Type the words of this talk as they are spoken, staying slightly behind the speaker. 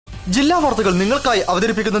ജില്ലാ വാർത്തകൾ നിങ്ങൾക്കായി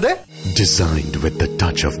അവതരിപ്പിക്കുന്നത് Designed with the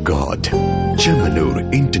touch of God. Chemanur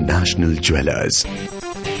International Jewelers.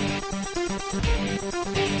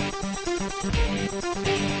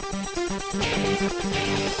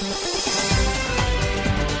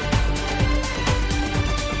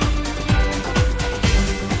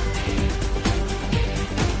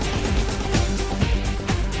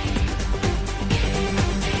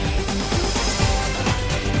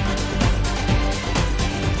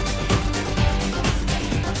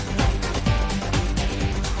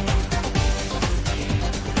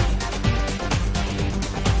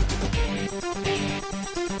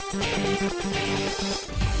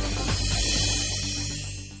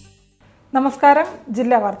 നമസ്കാരം.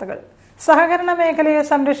 ജില്ലാ വാർത്തകൾ. സഹകരണ മേഖലയെ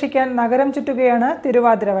സംരക്ഷിക്കാൻ നഗരം ചുറ്റുകയാണ്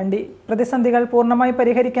തിരുവാതിര വണ്ടി. പ്രതിസന്ധികൾ പൂർണ്ണമായി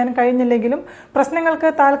പരിഹരിക്കാൻ കഴിഞ്ഞില്ലെങ്കിലും പ്രശ്നങ്ങൾക്ക്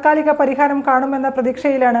താൽക്കാലിക പരിഹാരം കാണുമെന്ന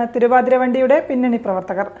പ്രതീക്ഷയിലാണ് തിരുവാതിര വണ്ടിയുടെ പിന്നണി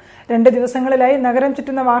പ്രവർത്തകർ. 2 ദിവസങ്ങളിലായി നഗരം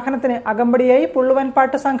ചുറ്റുന്ന വാഹനത്തിന് അകമ്പടിയായി പുള്ളുവൻ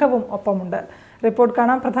പാട്ട് സംഘവും ഒപ്പമുണ്ട്. റിപ്പോർട്ട്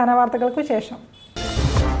കാണാം പ്രധാന വാർത്തകൾക്കു ശേഷം.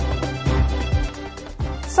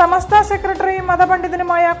 സമസ്ത സെക്രട്ടറിയും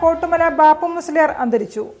മതപണ്ഡിതനുമായ കോട്ടുമല ബാപ്പു മുസ്ലിയാർ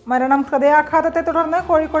അന്തരിച്ചു. മരണം ഹൃദയാഘാതത്തെ തുടർന്ന്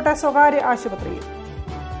കോഴിക്കോട്ടെ സ്വകാര്യ ആശുപത്രിയിൽ.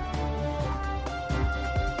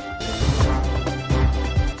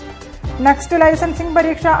 നെക്സ്റ്റ് ലൈസൻസിംഗ്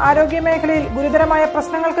പരീക്ഷ ആരോഗ്യമേഖലയിൽ ഗുരുതരമായ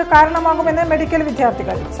പ്രശ്നങ്ങൾക്ക് കാരണമാകുമെന്ന് മെഡിക്കൽ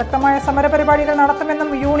വിദ്യാർത്ഥികൾ. ശക്തമായ സമരപരിപാടികൾ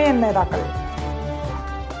നടത്തുമെന്നും യൂണിയൻ നേതാക്കൾ.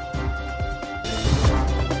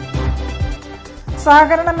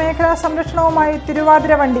 സഹകരണ മേഖലാ സംരക്ഷണവുമായി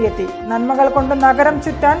തിരുവാതിര വണ്ടിയെത്തി. നന്മകൾ കൊണ്ട് നഗരം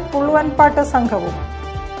ചുറ്റാൻ പുള്ളുവൻപാട്ട് സംഘവും.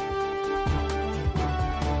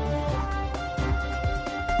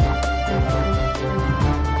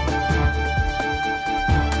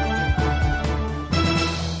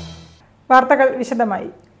 വാർത്തകൾ വിശദമായി.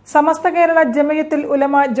 സമസ്ത കേരള ജമയത്തുൽ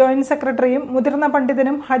ഉലമ ജോയിന്റ് സെക്രട്ടറിയും മുതിർന്ന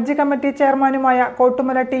പണ്ഡിതനും ഹജ്ജ് കമ്മിറ്റി ചെയർമാനുമായ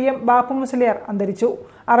കോട്ടുമല TM ബാപ്പു മുസ്ലിയാർ അന്തരിച്ചു.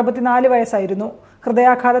 64 വയസ്സായിരുന്നു.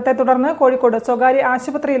 ഹൃദയാഘാതത്തെ തുടർന്ന് കോഴിക്കോട് സ്വകാര്യ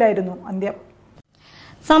ആശുപത്രിയിലായിരുന്നു അന്ത്യം.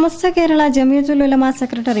 സമസ്ത കേരള ജമയത്തുൽ ഉലമ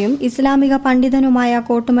സെക്രട്ടറിയും ഇസ്ലാമിക പണ്ഡിതനുമായ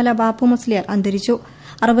കോട്ടുമല ബാപ്പു മുസ്ലിയാർ അന്തരിച്ചു.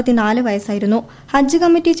 64 വയസ്സായിരുന്നു. ഹജ്ജ്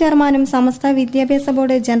കമ്മിറ്റി ചെയർമാനും സമസ്ത വിദ്യാഭ്യാസ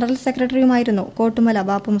ബോർഡ് ജനറൽ സെക്രട്ടറിയുമായിരുന്നു കോട്ടുമല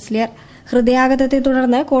ബാപ്പു മുസ്ലിയാർ. ഹൃദയാഘാതത്തെ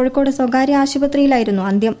തുടർന്ന് കോഴിക്കോട് സ്വകാര്യ ആശുപത്രിയിലായിരുന്നു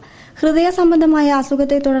അന്ത്യം. ഹൃദയ സംബന്ധമായ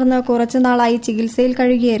അസുഖത്തെ തുടർന്ന് കുറച്ചുനാളായി ചികിത്സയിൽ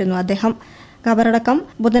കഴിയുകയായിരുന്നു അദ്ദേഹം. ഖബറടക്കം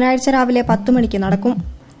ബുധനാഴ്ച രാവിലെ 10 മണിക്ക് നടക്കും.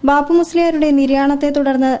 ബാപ്പു മുസ്ലിയാരുടെ നിര്യാണത്തെ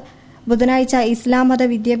തുടർന്ന് ബുധനാഴ്ച ഇസ്ലാം മത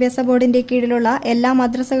വിദ്യാഭ്യാസ ബോർഡിന്റെ കീഴിലുള്ള എല്ലാ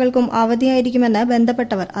മദ്രസകൾക്കും അവധിയായിരിക്കുമെന്ന്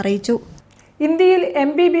ബന്ധപ്പെട്ടവർ അറിയിച്ചു. ഇന്ത്യയിൽ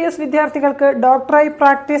MBBS വിദ്യാർത്ഥികൾക്ക് ഡോക്ടറായി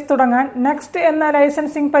പ്രാക്ടീസ് തുടങ്ങാൻ നെക്സ്റ്റ് എന്ന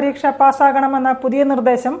ലൈസൻസിംഗ് പരീക്ഷ പാസ്സാകണമെന്ന പുതിയ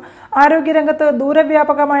നിർദ്ദേശം ആരോഗ്യരംഗത്ത്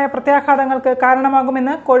ദൂരവ്യാപകമായ പ്രത്യാഘാതങ്ങൾക്ക്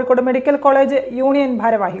കാരണമാകുമെന്ന് കോഴിക്കോട് മെഡിക്കൽ കോളേജ് യൂണിയൻ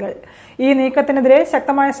ഭാരവാഹികൾ. ഈ നീക്കത്തിനെതിരെ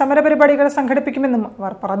ശക്തമായ സമരപരിപാടികൾ സംഘടിപ്പിക്കുമെന്നും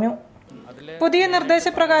അവർ പറഞ്ഞു. പുതിയ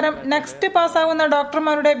നിർദ്ദേശപ്രകാരം നെക്സ്റ്റ് പാസ്സാവുന്ന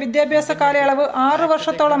ഡോക്ടർമാരുടെ വിദ്യാഭ്യാസ കാലയളവ് 6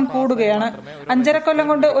 വർഷത്തോളം കൂടുകയാണ്. 5.5 കൊല്ലം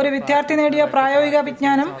കൊണ്ട് ഒരു വിദ്യാർത്ഥി നേടിയ പ്രായോഗിക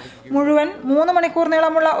വിജ്ഞാനം മുഴുവൻ 3 മണിക്കൂർ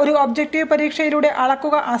നീളമുള്ള ഒരു ഒബ്ജക്റ്റീവ് പരീക്ഷയിലൂടെ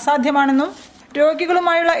അളക്കുക അസാധ്യമാണെന്നും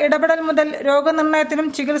രോഗികളുമായുള്ള ഇടപെടൽ മുതൽ രോഗനിർണയത്തിനും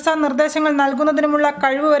ചികിത്സാ നിർദ്ദേശങ്ങൾ നൽകുന്നതിനുമുള്ള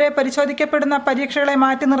കഴിവ് വരെ പരിശോധിക്കപ്പെടുന്ന പരീക്ഷകളെ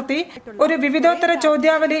മാറ്റി നിർത്തി ഒരു വിവിധോത്തര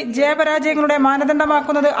ചോദ്യാവലി ജയപരാജയങ്ങളുടെ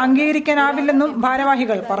മാനദണ്ഡമാക്കുന്നത് അംഗീകരിക്കാനാവില്ലെന്നും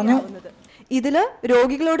ഭാരവാഹികൾ പറഞ്ഞു. ഇതില്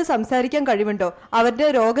രോഗികളോട് സംസാരിക്കാൻ കഴിവുണ്ടോ, അവരുടെ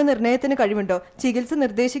രോഗനിർണയത്തിന് കഴിവുണ്ടോ, ചികിത്സ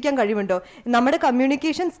നിർദ്ദേശിക്കാൻ കഴിവുണ്ടോ, നമ്മുടെ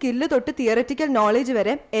കമ്മ്യൂണിക്കേഷൻ സ്കില്ല് തൊട്ട് തിയററ്റിക്കൽ നോളജ്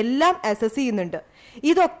വരെ എല്ലാം അസസ് ചെയ്യുന്നുണ്ട്.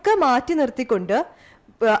 ഇതൊക്കെ മാറ്റി നിർത്തിക്കൊണ്ട്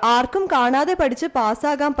ആർക്കും കാണാതെ പഠിച്ച്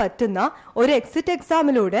പാസ്സാകാൻ പറ്റുന്ന ഒരു എക്സിറ്റ്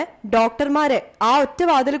എക്സാമിലൂടെ ഡോക്ടർമാരെ ആ ഒറ്റ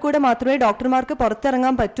വാതിൽ കൂടെ മാത്രമേ ഡോക്ടർമാർക്ക്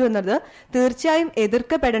പുറത്തിറങ്ങാൻ പറ്റൂ എന്നത് തീർച്ചയായും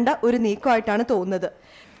എതിർക്കപ്പെടേണ്ട ഒരു നീക്കമായിട്ടാണ് തോന്നുന്നത്.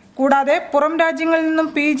 കൂടാതെ പുറം രാജ്യങ്ങളിൽ നിന്നും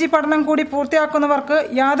PG പഠനം കൂടി പൂർത്തിയാക്കുന്നവർക്ക്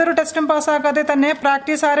യാതൊരു ടെസ്റ്റും പാസ്സാക്കാതെ തന്നെ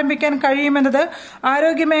പ്രാക്ടീസ് ആരംഭിക്കാൻ കഴിയുമെന്നത്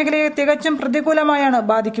ആരോഗ്യമേഖലയെ തികച്ചും പ്രതികൂലമായാണ്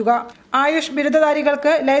ബാധിക്കുക. ആയുഷ്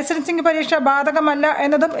ബിരുദധാരികൾക്ക് ലൈസൻസിംഗ് പരീക്ഷ ബാധകമല്ല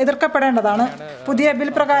എന്നതും എതിർക്കപ്പെടേണ്ടതാണ്. പുതിയ ബിൽ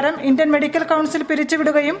പ്രകാരം ഇന്ത്യൻ മെഡിക്കൽ കൌൺസിൽ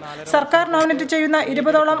പിരിച്ചുവിടുകയും സർക്കാർ നോമിനേറ്റ് ചെയ്യുന്ന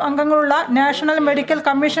 20ഓളം അംഗങ്ങളുള്ള നാഷണൽ മെഡിക്കൽ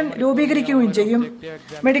കമ്മീഷൻ രൂപീകരിക്കുകയും ചെയ്യും.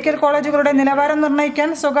 മെഡിക്കൽ കോളേജുകളുടെ നിലവാരം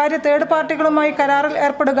നിർണ്ണയിക്കാൻ സ്വകാര്യ തേർഡ് പാർട്ടികളുമായി കരാറിൽ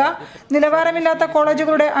ഏർപ്പെടുക, നിലവാരമില്ലാത്ത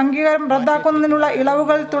കോളേജുകളുടെ അംഗീകാരം റദ്ദാക്കുന്നതിനുള്ള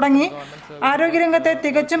ഇളവുകൾ തുടങ്ങി ആരോഗ്യരംഗത്തെ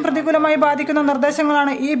തികച്ചും പ്രതികൂലമായി ബാധിക്കുന്ന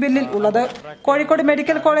നിർദ്ദേശങ്ങളാണ് ഈ ബില്ലിൽ ഉള്ളത്. കോഴിക്കോട്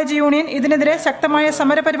മെഡിക്കൽ കോളേജ് യൂണിയൻ ഇതിനെതിരെ ശക്തമായ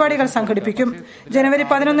സമരപരിപാടികൾ സംഘടിപ്പിക്കും. ജനുവരി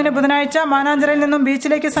 11 ബുധനാഴ്ച മാനാഞ്ചിറയിൽ നിന്നും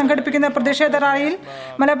ബീച്ചിലേക്ക് സംഘടിപ്പിക്കുന്ന പ്രതിഷേധ റാലിയിൽ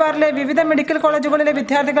മലബാറിലെ വിവിധ മെഡിക്കൽ കോളേജുകളിലെ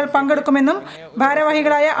വിദ്യാർത്ഥികൾ പങ്കെടുക്കുമെന്നും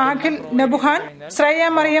ഭാരവാഹികളായ ആഖിൽ നബുഹാൻ, ശ്രേയ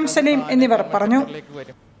മറിയം സലീം എന്നിവർ പറഞ്ഞു.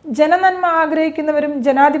 ജനനന്മ ആഗ്രഹിക്കുന്നവരും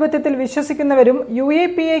ജനാധിപത്യത്തിൽ വിശ്വസിക്കുന്നവരും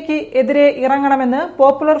UAPAക്ക് എതിരെ ഇറങ്ങണമെന്ന്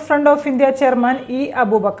popular front of India chairman E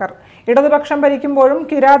Abubakar. ഇടതുപക്ഷം ഭരിക്കുമ്പോഴും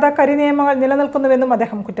കിരാത കരിനിയമങ്ങൾ നിലനിൽക്കുന്നുവെന്നും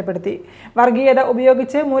അദ്ദേഹം കുറ്റപ്പെടുത്തി. വർഗീയത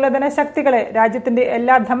ഉപയോഗിച്ച് മൂലധന ശക്തികളെ രാജ്യത്തിന്റെ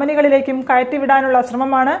എല്ലാ ധമനികളിലേക്കും കയറ്റിവിടാനുള്ള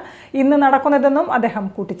ശ്രമമാണ് ഇന്ന് നടക്കുന്നതെന്നും അദ്ദേഹം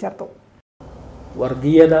കൂട്ടിച്ചേർത്തു.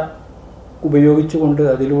 വർഗീയത ഉപയോഗിച്ചുകൊണ്ട്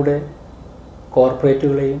അതിലൂടെ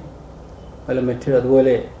കോർപ്പറേറ്റുകളെയും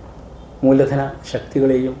അതുപോലെ മൂലധന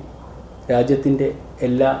ശക്തികളെയും രാജ്യത്തിൻ്റെ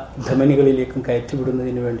എല്ലാ ധമനികളിലേക്കും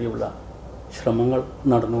കയറ്റിവിടുന്നതിന് വേണ്ടിയുള്ള ശ്രമങ്ങൾ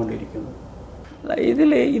നടന്നുകൊണ്ടിരിക്കുന്നു.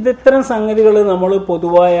 ഇത്തരം സംഗതികൾ നമ്മൾ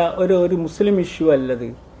പൊതുവായ ഒരു മുസ്ലിം ഇഷ്യൂ അല്ലത്.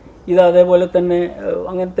 ഇത് അതേപോലെ തന്നെ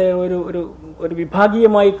അങ്ങനത്തെ ഒരു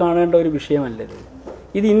വിഭാഗീയമായി കാണേണ്ട ഒരു വിഷയമല്ലത്.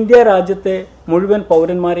 ഇത് ഇന്ത്യ രാജ്യത്തെ മുഴുവൻ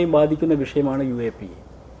പൗരന്മാരെയും ബാധിക്കുന്ന വിഷയമാണ് UAPA.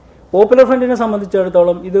 പോപ്പുലർ ഫ്രണ്ടിനെ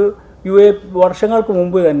സംബന്ധിച്ചിടത്തോളം ഇത് വർഷങ്ങൾക്ക്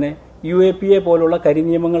മുമ്പ് തന്നെ UAPA പോലുള്ള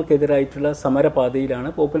കരിനിയമങ്ങൾക്കെതിരായിട്ടുള്ള സമരപാതയിലാണ്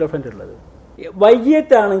പോപ്പുലർ ഫ്രണ്ട് ഉള്ളത്.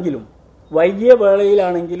 വൈകിയ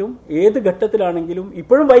വേളയിലാണെങ്കിലും ഏത് ഘട്ടത്തിലാണെങ്കിലും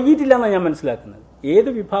ഇപ്പോഴും വൈകിയിട്ടില്ല എന്നാണ് ഞാൻ മനസ്സിലാക്കുന്നത്. ഏത്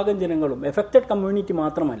വിഭാഗം ജനങ്ങളും എഫക്റ്റഡ് കമ്മ്യൂണിറ്റി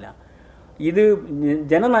മാത്രമല്ല, ഇത്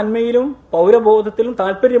ജനനന്മയിലും പൗരബോധത്തിലും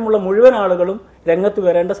താല്പര്യമുള്ള മുഴുവൻ ആളുകളും രംഗത്ത്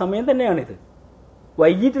വരേണ്ട സമയം തന്നെയാണിത്.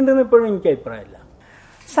 വൈകിട്ടുണ്ടെന്ന് ഇപ്പോഴും എനിക്ക് അഭിപ്രായമില്ല.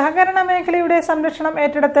 സഹകരണ മേഖലയുടെ സംരക്ഷണം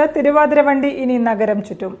ഏറ്റെടുത്ത് തിരുവാതിര വണ്ടി ഇനി നഗരം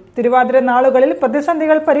ചുറ്റും. തിരുവാതിര നാളുകളിൽ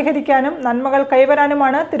പ്രതിസന്ധികൾ പരിഹരിക്കാനും നന്മകൾ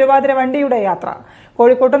കൈവരാനുമാണ് തിരുവാതിര വണ്ടിയുടെ യാത്ര.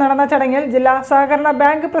 കോഴിക്കോട്ട് നടന്ന ചടങ്ങിൽ ജില്ലാ സഹകരണ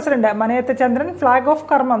ബാങ്ക് പ്രസിഡന്റ് മനയത്ത് ചന്ദ്രൻ ഫ്ളാഗ് ഓഫ്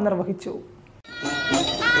കർമ്മം നിർവഹിച്ചു.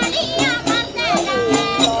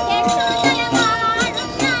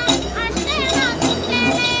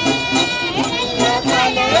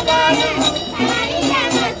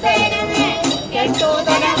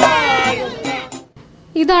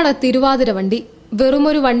 ഇതാണ് തിരുവാതിര വണ്ടി.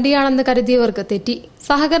 വെറുമൊരു വണ്ടിയാണെന്ന് കരുതിയവർക്ക് തെറ്റി.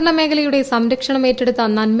 സഹകരണ മേഖലയുടെ സംരക്ഷണം ഏറ്റെടുത്ത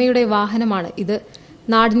നന്മയുടെ വാഹനമാണ് ഇത്.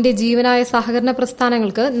 നാടിന്റെ ജീവനായ സഹകരണ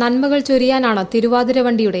പ്രസ്ഥാനങ്ങൾക്ക് നന്മകൾ ചൊരിയാനാണ് തിരുവാതിര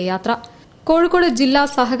വണ്ടിയുടെ യാത്ര. കോഴിക്കോട് ജില്ലാ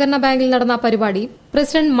സഹകരണ ബാങ്കിൽ നടന്ന പരിപാടി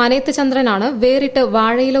പ്രസിഡന്റ് മനയത്ത് ചന്ദ്രനാണ് വേറിട്ട്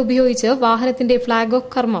വാഴയില ഉപയോഗിച്ച് വാഹനത്തിന്റെ ഫ്ളാഗ്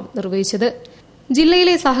ഓഫ് കർമ്മം നിർവഹിച്ചത്.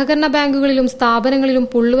 ജില്ലയിലെ സഹകരണ ബാങ്കുകളിലും സ്ഥാപനങ്ങളിലും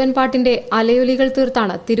പുള്ളുവൻ പാട്ടിന്റെ അലയൊലികൾ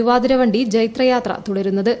തീർത്താണ് തിരുവാതിര വണ്ടി ജൈത്രയാത്ര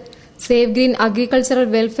തുടരുന്നത്. Save green agricultural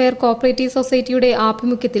welfare cooperative സൊസൈറ്റിയുടെ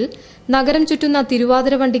ആഭിമുഖ്യത്തിൽ നഗരം ചുറ്റുന്ന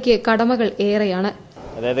തിരുവാതിര വണ്ടിക്ക് കടമകൾ ഏറെയാണ്.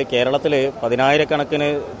 അതായത് കേരളത്തിൽ 10,000-കണക്കിന്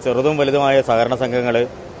ചെറുതും വലുതുമായ സഹകരണ സംഘങ്ങൾ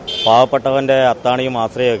പാവപ്പെട്ടവന്റെ അത്താണിയും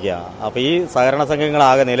ആശ്രയമൊക്കെയാണ്. അപ്പോൾ ഈ സഹകരണ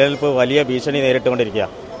സംഘങ്ങളാകെ നിലനിൽപ്പ് വലിയ ഭീഷണി നേരിട്ടുകൊണ്ടിരിക്കുക.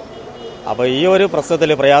 അപ്പോൾ ഈ ഒരു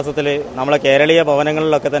പ്രയാസത്തിൽ നമ്മളെ കേരളീയ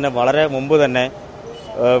ഭവനങ്ങളിലൊക്കെ തന്നെ വളരെ മുമ്പ് തന്നെ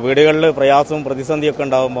വീടുകളിൽ പ്രയാസവും പ്രതിസന്ധിയൊക്കെ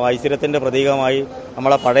ഉണ്ടാകുമ്പോൾ ഐശ്വര്യത്തിന്റെ പ്രതീകമായി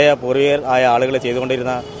നമ്മളെ പഴയ പൂർവികരായ ആളുകൾ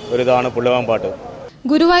ചെയ്തുകൊണ്ടിരുന്ന ഒരിതാണ് പുള്ളുവൻ പാട്ട്.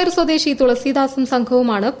 ഗുരുവായൂർ സ്വദേശി തുളസീദാസും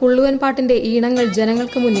സംഘവുമാണ് പുള്ളുവൻ പാട്ടിന്റെ ഈണങ്ങൾ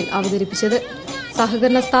ജനങ്ങൾക്ക് മുന്നിൽ അവതരിപ്പിച്ചത്.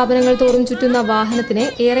 സഹകരണ സ്ഥാപനങ്ങൾ തോറും ചുറ്റുന്ന വാഹനത്തിന്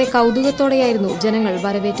ഏറെ കൌതുകത്തോടെയായിരുന്നു ജനങ്ങൾ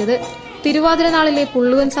വരവേറ്റത്. തിരുവാതിര നാളിലെ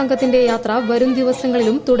പുള്ളുവൻ സംഘത്തിന്റെ യാത്ര വരും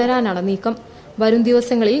ദിവസങ്ങളിലും തുടരാനാണ് നീക്കം. വരും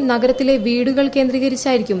ദിവസങ്ങളിൽ നഗരത്തിലെ വീടുകൾ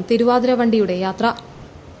കേന്ദ്രീകരിച്ചായിരിക്കും തിരുവാതിര വണ്ടിയുടെ യാത്ര.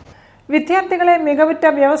 വിദ്യാർത്ഥികളെ മികവുറ്റ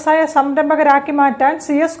വ്യവസായ സംരംഭകരാക്കി മാറ്റാൻ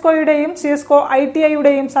സിഎസ്കോയുടെയും സിഎസ്കോ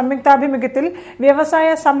ITIയുടെയും സംയുക്താഭിമുഖ്യത്തിൽ വ്യവസായ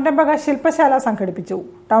സംരംഭക ശില്പശാല സംഘടിപ്പിച്ചു.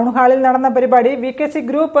 ടൌൺഹാളിൽ നടന്ന പരിപാടി VKC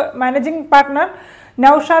group managing partner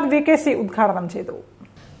Naushad VKC ഉദ്ഘാടനം ചെയ്തു.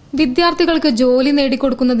 വിദ്യാർത്ഥികൾക്ക് ജോലി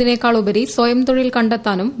നേടിക്കൊടുക്കുന്നതിനേക്കാൾ ഉപരി സ്വയം തൊഴിൽ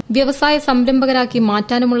കണ്ടെത്താനും വ്യവസായ സംരംഭകരാക്കി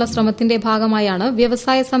മാറ്റാനുമുള്ള ശ്രമത്തിന്റെ ഭാഗമായാണ്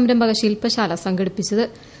വ്യവസായ സംരംഭക ശില്പശാല സംഘടിപ്പിച്ചത്.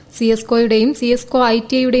 സിഎസ്കോയുടെയും സിഎസ്കോ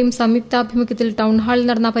ITIയുടെയും സംയുക്താഭിമുഖ്യത്തിൽ ടൌൺഹാളിൽ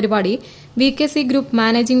നടന്ന പരിപാടി VKC group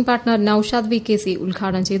managing partner Naushad VKC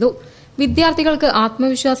ഉദ്ഘാടനം ചെയ്തു. വിദ്യാർത്ഥികൾക്ക്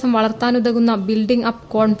ആത്മവിശ്വാസം വളർത്താനുതകുന്ന ബിൽഡിംഗ് അപ്പ്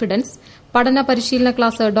കോൺഫിഡൻസ് പഠന പരിശീലന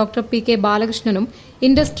class doctor PK ബാലകൃഷ്ണനും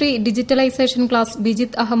industry digitalisation class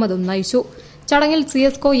Bijith അഹമ്മദും നയിച്ചു. ചടങ്ങിൽ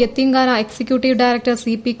സിഎസ്കോ യത്തീംഖാന എക്സിക്യൂട്ടീവ് ഡയറക്ടർ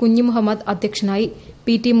CP കുഞ്ഞിമുഹമ്മദ് അധ്യക്ഷനായി.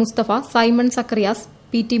 PT Mustafa, Simon Zacharias,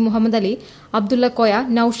 PT Muhammad Ali, Abdulla Koya,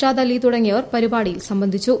 Naushad Ali തുടങ്ങിയവർ പരിപാടിയിൽ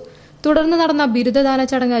സംബന്ധിച്ചു. തുടർന്ന് നടന്ന ബിരുദദാന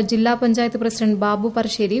ചടങ്ങ് ജില്ലാ പഞ്ചായത്ത് പ്രസിഡന്റ് ബാബു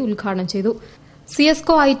പറശ്ശേരി ഉദ്ഘാടനം ചെയ്തു.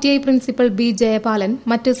 സിഎസ്കോ ITI പ്രിൻസിപ്പൽ B ജയപാലൻ,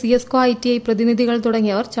 മറ്റ് സിഎസ്കോ ITI പ്രതിനിധികൾ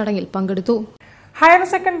തുടങ്ങിയവർ ചടങ്ങിൽ പങ്കെടുത്തു. ഹയർ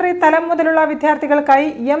സെക്കൻഡറി തലം മുതലുള്ള വിദ്യാർത്ഥികൾക്കായി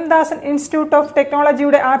M ദാസൻ ഇൻസ്റ്റിറ്റ്യൂട്ട് ഓഫ്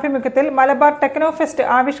ടെക്നോളജിയുടെ ആഭിമുഖ്യത്തിൽ മലബാർ ടെക്നോ ഫെസ്റ്റ്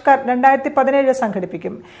ആവിഷ്കാർ 2017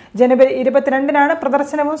 സംഘടിപ്പിക്കും. ജനുവരി 22-നാണ്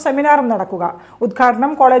പ്രദർശനവും സെമിനാറും നടക്കുക.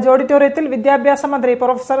 ഉദ്ഘാടനം കോളേജ് ഓഡിറ്റോറിയത്തിൽ വിദ്യാഭ്യാസ മന്ത്രി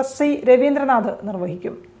പ്രൊഫസർ C രവീന്ദ്രനാഥ്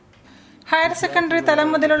നിർവഹിക്കും. ഹയർ സെക്കൻഡറി തലം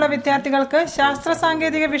മുതലുള്ള വിദ്യാർത്ഥികൾക്ക് ശാസ്ത്ര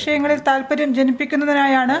സാങ്കേതിക വിഷയങ്ങളിൽ താൽപര്യം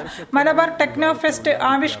ജനിപ്പിക്കുന്നതിനായാണ് മലബാർ ടെക്നോ ഫെസ്റ്റ്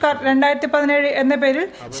ആവിഷ്കാർ 2017 എന്ന പേരിൽ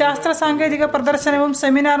ശാസ്ത്ര സാങ്കേതിക പ്രദർശനവും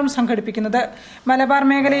സെമിനാറും സംഘടിപ്പിക്കുന്നത്. മലബാർ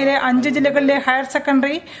മേഖലയിലെ 5 ജില്ലകളിലെ higher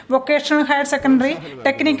secondary, vocational higher secondary,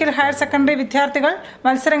 technical higher secondary വിദ്യാർത്ഥികൾ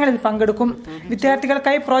മത്സരങ്ങളിൽ പങ്കെടുക്കും.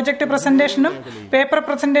 വിദ്യാർത്ഥികൾക്കായി പ്രോജക്ട് പ്രസന്റേഷനും പേപ്പർ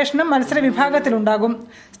പ്രസന്റേഷനും മത്സര വിഭാഗത്തിലുണ്ടാകും.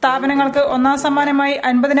 സ്ഥാപനങ്ങൾക്ക് ഒന്നാം സമ്മാനമായി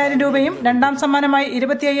 50,000 രൂപയും രണ്ടാം സമ്മാനമായി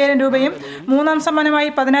 25,000 രൂപയും മൂന്നാം സമ്മാനമായി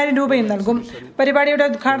 10,000 രൂപയും നൽകും. പരിപാടിയുടെ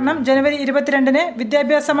ഉദ്ഘാടനം ജനുവരി 22-ന്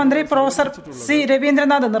വിദ്യാഭ്യാസ മന്ത്രി പ്രൊഫസർ സി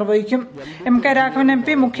രവീന്ദ്രനാഥ് നിർവഹിക്കും. MK രാഘവൻ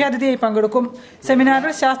MP മുഖ്യാതിഥിയായി പങ്കെടുക്കും.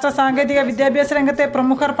 സെമിനാറിൽ ശാസ്ത്ര സാങ്കേതിക വിദ്യാഭ്യാസ രംഗത്തെ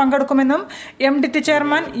പ്രമുഖർ പങ്കെടുക്കുമെന്നും MDT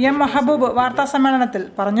ചെയർമാൻ M മെഹബൂബ് വാർത്താസമ്മേളനത്തിൽ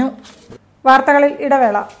പറഞ്ഞു. വാർത്തകളിൽ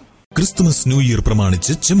ഇടവേള. ക്രിസ്തുമസ് ന്യൂ ഇയർ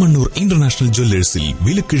പ്രമാണിച്ച് ചെമ്മണ്ണൂർ ഇന്റർനാഷണൽ ജ്വല്ലേഴ്സിൽ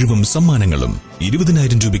വിലക്കിഴിവും സമ്മാനങ്ങളും.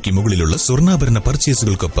 20,000 രൂപയ്ക്ക് മുകളിലുള്ള സ്വർണ്ണാഭരണ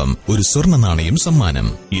പർച്ചേസുകൾക്കൊപ്പം ഒരു സ്വർണ്ണ നാണയം സമ്മാനം.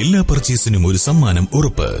 എല്ലാ പർച്ചേസിനും ഒരു സമ്മാനം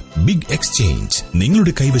ഉറപ്പ്. Big exchange.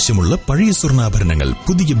 നിങ്ങളുടെ കൈവശമുള്ള പഴയ സ്വർണ്ണാഭരണങ്ങൾ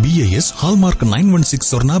പുതിയ BIS ഹാൾമാർക്ക് 916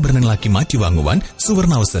 സ്വർണ്ണാഭരണങ്ങളാക്കി മാറ്റിവാങ്ങുവാൻ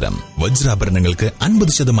സുവർണാവസരം. വജ്രാഭരണങ്ങൾക്ക്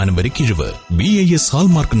 50% വരെ കിഴിവ്. BIS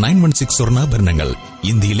ഹാൾമാർക്ക് 916 സ്വർണ്ണാഭരണങ്ങൾ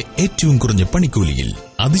ഇന്ത്യയിലെ ഏറ്റവും കുറഞ്ഞ പണിക്കൂലിയിൽ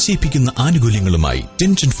അതിശയിപ്പിക്കുന്ന ആനുകൂല്യങ്ങളുമായി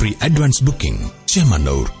tension free advance booking.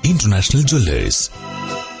 Chemmanur international Jewellers.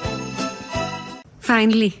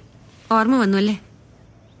 Finally ഓർമ്മ വന്നു അല്ലേ?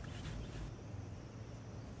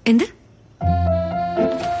 എന്ത്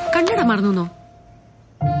കണ്ണട മറന്നോ?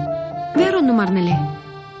 വേറൊന്നും മറന്നില്ലേ?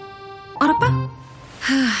 ഉറപ്പാ?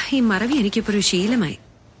 ഈ മറവി എനിക്കിപ്പോ ഒരു ശീലമായി.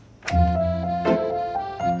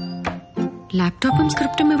 ലാപ്ടോപ്പും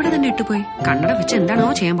സ്ക്രിപ്റ്റും ഇവിടെ തന്നെ ഇട്ടുപോയി. കണ്ണട വെച്ച് എന്താണോ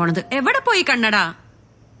ചെയ്യാൻ പോണത്? എവിടെ പോയി കണ്ണട?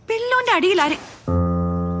 പില്ലോന്റെ അടിയിലാരെ?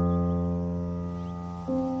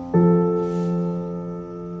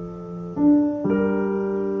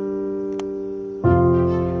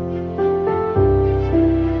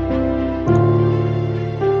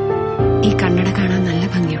 ഈ കണ്ണട കാണാൻ നല്ല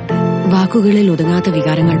ഭംഗിയുണ്ട്. വാക്കുകളിൽ ഒതുങ്ങാത്ത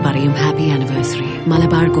വികാരങ്ങൾ പറയും. Happy anniversary.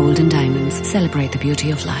 Malabar golden diamonds. Celebrate the beauty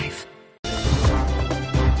of life.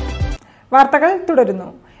 വാർത്തകൾ തുടരുന്നു.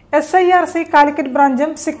 SIRC കാലിക്കറ്റ് ബ്രാഞ്ചും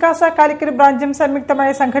സിക്കാസ കാലിക്കറ്റ് ബ്രാഞ്ചും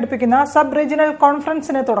സംയുക്തമായി സംഘടിപ്പിക്കുന്ന സബ് റീജിയണൽ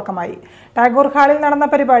കോൺഫറൻസിന് തുടക്കമായി. ടാഗോർ ഹാളിൽ നടന്ന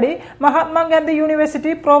പരിപാടി Mahatma Gandhi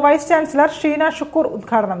university pro vice chancellor Sheena Shukkur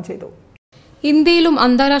ഉദ്ഘാടനം ചെയ്തു. ഇന്ത്യയിലും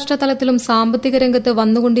അന്താരാഷ്ട്ര തലത്തിലും സാമ്പത്തിക രംഗത്ത്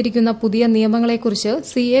വന്നുകൊണ്ടിരിക്കുന്ന പുതിയ നിയമങ്ങളെക്കുറിച്ച്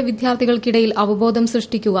CA വിദ്യാർത്ഥികൾക്കിടയിൽ അവബോധം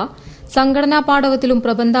സൃഷ്ടിക്കുക, സംഘടനാ പാഠവത്തിലും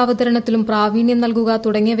പ്രബന്ധാവതരണത്തിലും പ്രാവീണ്യം നൽകുക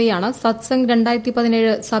തുടങ്ങിയവയാണ് സത്സംഗ്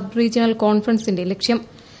 2017 സബ് റീജിയണൽ കോൺഫറൻസിന്റെ ലക്ഷ്യം.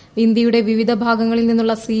 ഇന്ത്യയുടെ വിവിധ ഭാഗങ്ങളിൽ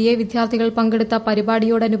നിന്നുള്ള CA വിദ്യാർത്ഥികൾ പങ്കെടുത്ത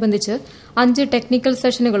പരിപാടിയോടനുബന്ധിച്ച് 5 ടെക്നിക്കൽ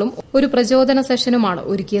സെഷനുകളും ഒരു പ്രചോദന സെഷനുമാണ്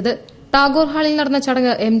ഒരുക്കിയത്. ടാഗോർ ഹാളിൽ നടന്ന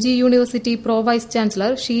ചടങ്ങ് MG university pro vice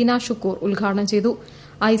chancellor Sheena Shukkur ഉദ്ഘാടനം ചെയ്തു.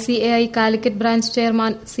 ICAI Calicut branch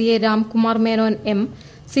chairman CA Ramkumar Menon M,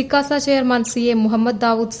 സിക്കാസ chairman CA Muhammad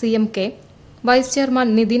Dawood CMK, vice chairman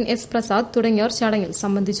Nitin S Prasad തുടങ്ങിയവർ ചടങ്ങിൽ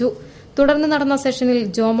സംബന്ധിച്ചു. തുടർന്ന് നടന്ന സെഷനിൽ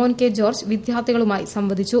ജോമോൻ K ജോർജ് വിദ്യാർത്ഥികളുമായി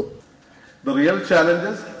സംവദിച്ചു. The real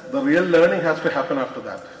challenges, the real learning has to happen after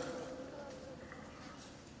that.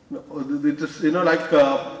 It is, like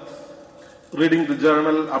reading the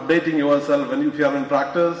journal, updating yourself when you are in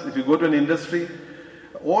practice, if you go to an industry,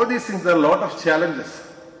 all these things, there are a lot of challenges.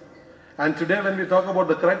 And today when we talk about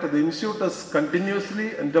the current, the institute is continuously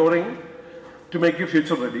endeavoring to make you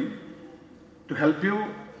future ready, to help you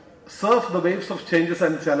surf the waves of changes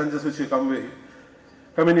and challenges which will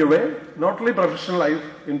come in your way, not only professional life,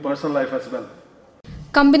 in personal life as well.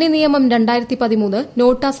 Company നിയമം 2013,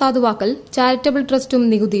 not അസാധുവാക്കൽ, charitable ട്രസ്റ്റും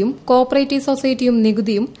നികുതിയും, cooperative സൊസൈറ്റിയും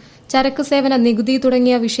നികുതിയും, ചരക്ക് സേവന നികുതി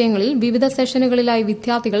തുടങ്ങിയ വിഷയങ്ങളിൽ വിവിധ സെഷനുകളിലായി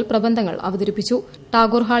വിദ്യാർത്ഥികൾ പ്രബന്ധങ്ങൾ അവതരിപ്പിച്ചു.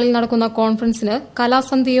 ടാഗോർ ഹാളിൽ നടക്കുന്ന കോൺഫറൻസിന്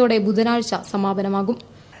കലാസന്ധ്യയോടെ ബുധനാഴ്ച സമാപനമാകും.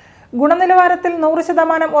 ഗുണനിലവാരത്തിൽ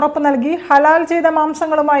 100% ഉറപ്പു നൽകി ഹലാൽ ചെയ്ത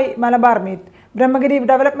മാംസങ്ങളുമായി മലബാർ മീറ്റ്. ബ്രഹ്മഗിരി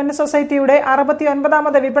ഡെവലപ്മെന്റ് സൊസൈറ്റിയുടെ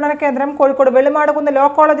 69ാമത് വിപണന കേന്ദ്രം കോഴിക്കോട് വെള്ളിമാടുകുന്ന് ലോ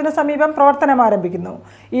കോളേജിന് സമീപം പ്രവർത്തനം ആരംഭിക്കുന്നു.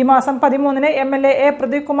 ഈ മാസം 13-ന് MLA A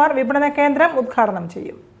പ്രദീപ് കുമാർ വിപണന കേന്ദ്രം ഉദ്ഘാടനം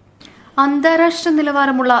ചെയ്യും. അന്താരാഷ്ട്ര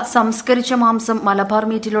നിലവാരമുള്ള സംസ്കരിച്ച മാംസം മലബാർ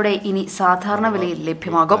മീറ്റിലൂടെ ഇനി സാധാരണ വിലയിൽ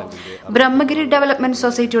ലഭ്യമാകും. ബ്രഹ്മഗിരി ഡെവലപ്മെന്റ്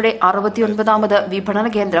സൊസൈറ്റിയുടെ 69ാമത് വിപണന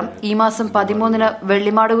കേന്ദ്രം ഈ മാസം 13-ന്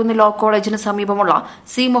വെള്ളിമാടുകുന്ന് ലോ കോളേജിന് സമീപമുള്ള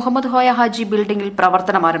സി മുഹമ്മദ് ഹോയ ഹാജി ബിൽഡിംഗിൽ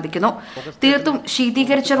പ്രവർത്തനം ആരംഭിക്കുന്നു. തീർത്തും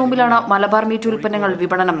ശീതീകരിച്ച റൂമിലാണ് മലബാർ മീറ്റ് ഉൽപ്പന്നങ്ങൾ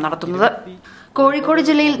വിപണനം നടത്തുന്നത്. കോഴിക്കോട്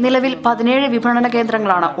ജില്ലയിൽ നിലവിൽ 17 വിപണന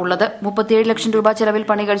കേന്ദ്രങ്ങളാണ് ഉള്ളത്. 37 ലക്ഷം രൂപ ചെലവിൽ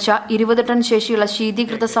പണികഴിച്ച 20 ടൺ ശേഷിയുള്ള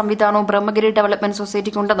ശീതീകൃത സംവിധാനവും ബ്രഹ്മഗിരി ഡെവലപ്മെന്റ്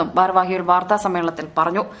സൊസൈറ്റിക്കുണ്ടെന്നും ഭാരവാഹികൾ വാർത്താ സമ്മേളനത്തിൽ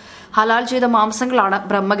പറഞ്ഞു. ഹലാൽ ചെയ്ത മാംസങ്ങളാണ്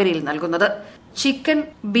ബ്രഹ്മഗിരിയിൽ നൽകുന്നത്. Chicken,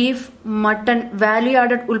 beef, mutton, value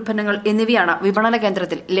added ഉൽപ്പന്നങ്ങൾ എന്നിവയാണ് വിപണന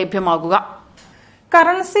കേന്ദ്രത്തിൽ ലഭ്യമാകുക.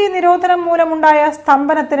 കറൻസി നിരോധനം മൂലമുണ്ടായ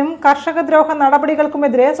സ്തംഭനത്തിനും കർഷകദ്രോഹ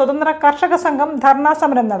നടപടികൾക്കുമെതിരെ സ്വതന്ത്ര കർഷക സംഘം ധർണാ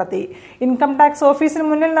സമരം നടത്തി. ഇൻകം ടാക്സ് ഓഫീസിന്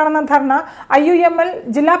മുന്നിൽ നടന്ന ധർണ IUML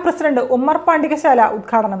ജില്ലാ പ്രസിഡന്റ് ഉമ്മർ പാണ്ടികശാല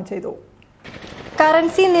ഉദ്ഘാടനം ചെയ്തു.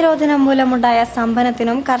 കറൻസി നിരോധനം മൂലമുണ്ടായ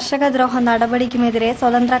സ്തംഭനത്തിനും കർഷകദ്രോഹ നടപടിക്കുമെതിരെ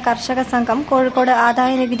സ്വതന്ത്ര കർഷക സംഘം കോഴിക്കോട്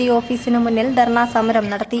ആദായനികുതി ഓഫീസിനു മുന്നിൽ ധർണാ സമരം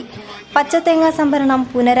നടത്തി. പച്ചത്തേങ്ങ സംഭരണം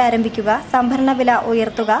പുനരാരംഭിക്കുക, സംഭരണ വില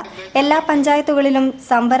ഉയർത്തുക, എല്ലാ പഞ്ചായത്തുകളിലും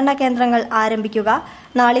സംഭരണ കേന്ദ്രങ്ങൾ ആരംഭിക്കുക,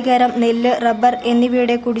 നാളികേരം, നെല്ല്, റബ്ബർ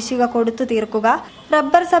എന്നിവയുടെ കുടിശ്ശിക കൊടുത്തു തീർക്കുക,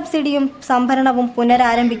 റബ്ബർ സബ്സിഡിയും സംഭരണവും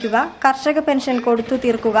പുനരാരംഭിക്കുക, കർഷക പെൻഷൻ കൊടുത്തു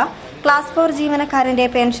തീർക്കുക, ക്ലാസ് 4 ജീവനക്കാരന്റെ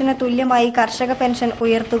പെൻഷന് തുല്യമായി കർഷക പെൻഷൻ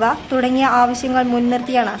ഉയർത്തുക തുടങ്ങിയ ആവശ്യങ്ങൾ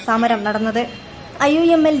മുൻനിർത്തിയാണ് സമരം നടന്നത്.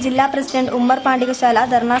 IUML ജില്ലാ പ്രസിഡന്റ് ഉമ്മർ പാണ്ടികശാല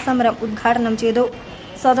ധർണാ സമരം ഉദ്ഘാടനം ചെയ്തു.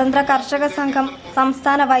 സ്വതന്ത്ര കർഷക സംഘം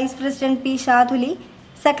സംസ്ഥാന vice president P. Shaduli,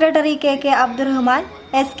 secretary KK Abdurahman,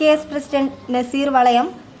 SKS president Naseer വളയം,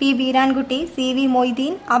 P. ബീരാൻകുട്ടി, CV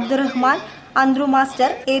മൊയ്തീൻ, അബ്ദുറഹ്മാൻ, അന്ത്രു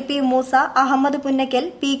master, AP Musa, Ahmed Punnakkal,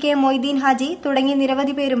 PK Moideen Haji തുടങ്ങി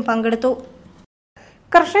നിരവധി പേരും പങ്കെടുത്തു.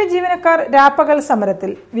 കർഷക ജീവനക്കാർ രാപ്പകൽ സമരത്തിൽ.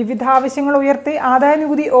 വിവിധ ആവശ്യങ്ങൾ ഉയർത്തി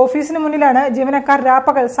ആദായനികുതി ഓഫീസിന് മുന്നിലാണ് ജീവനക്കാർ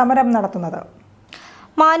രാപ്പകൽ സമരം നടത്തുന്നത്.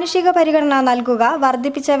 മാനുഷിക പരിഗണന നൽകുക,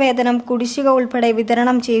 വർദ്ധിപ്പിച്ച വേതനം കുടിശ്ശിക ഉൾപ്പെടെ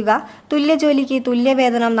വിതരണം ചെയ്യുക, തുല്യജോലിക്ക്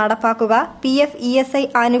തുല്യവേതനം നടപ്പാക്കുക, PF ESI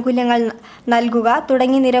ആനുകൂല്യങ്ങൾ നൽകുക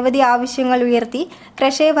തുടങ്ങി നിരവധി ആവശ്യങ്ങൾ ഉയർത്തി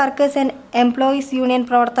കൃഷി വർക്കേഴ്സ് ആൻഡ് എംപ്ലോയീസ് യൂണിയൻ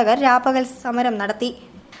പ്രവർത്തകർ രാപ്പകൽ സമരം നടത്തി.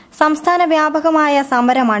 സംസ്ഥാന വ്യാപകമായ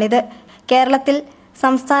സമരമാണിത്. കേരളത്തിൽ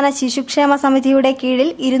സംസ്ഥാന ശിശുക്ഷേമ സമിതിയുടെ കീഴിൽ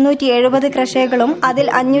 270 ക്രഷേകളും അതിൽ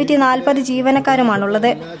 540 ജീവനക്കാരുമാണുള്ളത്.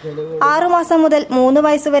 6 മാസം മുതൽ 3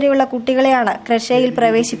 വയസ്സുവരെയുള്ള കുട്ടികളെയാണ് ക്രഷയിൽ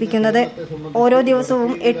പ്രവേശിപ്പിക്കുന്നത്. ഓരോ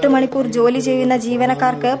ദിവസവും 8 മണിക്കൂർ ജോലി ചെയ്യുന്ന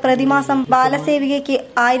ജീവനക്കാർക്ക് പ്രതിമാസം ബാലസേവികയ്ക്ക്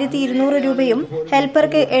 1200 രൂപയും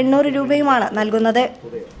ഹെൽപ്പർക്ക് 800 രൂപയുമാണ് നൽകുന്നത്.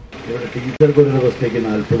 ടീച്ചർക്ക് ഒരു ദിവസത്തേക്ക്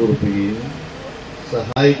 40 രൂപയും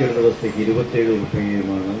സഹായിക്ക് ഒരു ദിവസത്തേക്ക് 27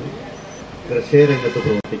 രൂപയുമാണ് കൃഷി രംഗത്ത്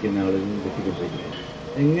പ്രവർത്തിക്കുന്ന ആളുകൾ കിട്ടിക്കൊണ്ടിരിക്കുന്നത്.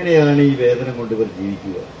 എങ്ങനെയാണ് ഈ വേതനം കൊണ്ട് ഇവർ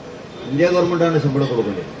ജീവിക്കുക? ഇന്ത്യ ഗവൺമെന്റാണ് ശമ്പളം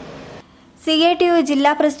കൊടുക്കേണ്ടത്. CATU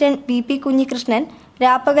ജില്ലാ പ്രസിഡന്റ് BP കുഞ്ഞികൃഷ്ണൻ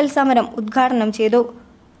രാപ്പകൽ സമരം ഉദ്ഘാടനം ചെയ്തു.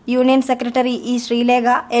 Union secretary E. Sreelekha,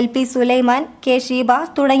 LP Sulaiman, K. Sheeba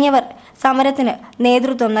തുടങ്ങിയവർ സമരത്തിന്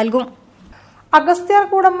നേതൃത്വം നൽകും.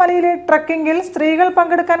 അഗസ്ത്യാർകൂടം മലയിലെ ട്രക്കിംഗിൽ സ്ത്രീകൾ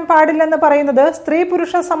പങ്കെടുക്കാൻ പാടില്ലെന്ന് പറയുന്നത് സ്ത്രീ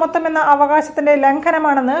പുരുഷ സമത്വം എന്ന അവകാശത്തിന്റെ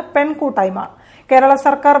ലംഘനമാണെന്ന് പെൺകൂട്ടായ്മ. കേരള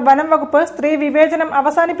സർക്കാർ വനം വകുപ്പ് സ്ത്രീ വിവേചനം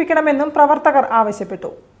അവസാനിപ്പിക്കണമെന്നും പ്രവർത്തകർ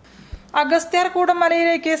ആവശ്യപ്പെട്ടു. അഗസ്ത്യാർകൂടം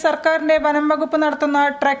മലയിലേക്ക് സർക്കാരിന്റെ വനം വകുപ്പ് നടത്തുന്ന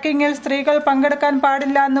ട്രക്കിംഗിൽ സ്ത്രീകൾ പങ്കെടുക്കാൻ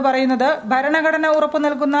പാടില്ല എന്ന് പറയുന്നത് ഭരണഘടന ഉറപ്പു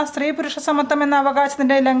നൽകുന്ന സ്ത്രീ പുരുഷ സമത്വം എന്ന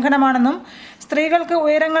അവകാശത്തിന്റെ ലംഘനമാണെന്നും സ്ത്രീകൾക്ക്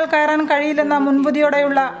ഉയരങ്ങൾ കയറാൻ കഴിയില്ലെന്ന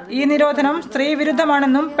മുൻവിധിയോടെയുള്ള ഈ നിരോധനം സ്ത്രീ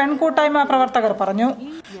വിരുദ്ധമാണെന്നും പെൺകൂട്ടായ്മ പ്രവർത്തകർ പറഞ്ഞു.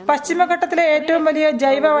 പശ്ചിമഘട്ടത്തിലെ ഏറ്റവും വലിയ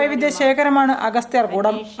ജൈവ വൈവിധ്യ ശേഖരമാണ്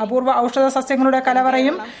അഗസ്ത്യാർകൂടം. അപൂർവ ഔഷധ സസ്യങ്ങളുടെ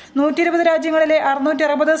കലവറയും 120 രാജ്യങ്ങളിലെ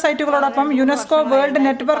 660 സൈറ്റുകളോടൊപ്പം യുനെസ്കോ വേൾഡ്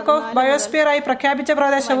നെറ്റ്വർക്ക് ഓഫ് ബയോസ്ഫിയറായി പ്രഖ്യാപിച്ച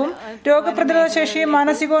പ്രദേശവും രോഗപ്രതിരോധ ശേഷിയും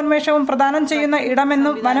മാനസികോന്മേഷവും പ്രദാനം ചെയ്യുന്ന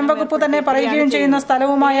ഇടമെന്നും വനം വകുപ്പ് തന്നെ പറയുകയും ചെയ്യുന്ന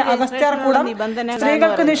സ്ഥലവുമായ അഗസ്ത്യാർകൂടം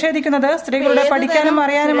സ്ത്രീകൾക്ക് നിഷേധിക്കുന്നത് സ്ത്രീകളുടെ പഠിക്കാനും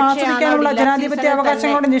അറിയാനും ആസ്വദിക്കാനുള്ള ജനാധിപത്യ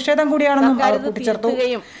അവകാശങ്ങളുടെ നിഷേധം കൂടിയാണെന്നും അവർ കൂട്ടിച്ചേർത്തു.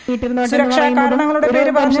 സുരക്ഷാ കാരണങ്ങളുടെ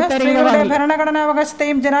പേര് പറഞ്ഞ് സ്ത്രീകളുടെ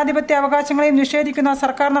ഭരണഘടനാവകാശത്തെയും ജനാധിപത്യ അവകാശങ്ങളെയും നിഷേധിക്കുന്ന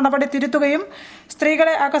സർക്കാർ നടപടി തിരുത്തുകയും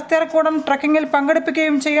സ്ത്രീകളെ അഗസ്ത്യാർകൂടം ട്രക്കിംഗിൽ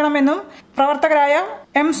പങ്കെടുപ്പിക്കുകയും ചെയ്യണമെന്നും പ്രവർത്തകരായ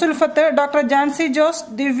M. സുൽഫത്ത്, ഡോക്ടർ ജാൻസി ജോസ്,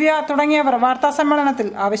 ദിവ്യ തുടങ്ങിയവർ വാർത്താസമ്മേളനത്തിൽ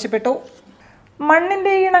ആവശ്യപ്പെട്ടു.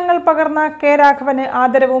 മണ്ണിന്റെ ഈണങ്ങൾ പകർന്ന K. രാഘവന്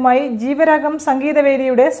ആദരവുമായി ജീവരാഗം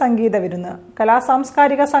സംഗീതവേദിയുടെ സംഗീത വിരുന്ന്.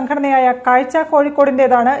 കലാസാംസ്കാരിക സംഘടനയായ കാഴ്ച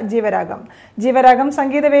കോഴിക്കോടിന്റേതാണ് ജീവരാഗം. ജീവരാഗം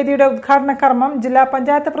സംഗീതവേദിയുടെ ഉദ്ഘാടന കർമ്മം ജില്ലാ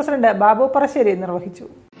പഞ്ചായത്ത് പ്രസിഡന്റ് ബാബു പറശ്ശേരി നിർവഹിച്ചു.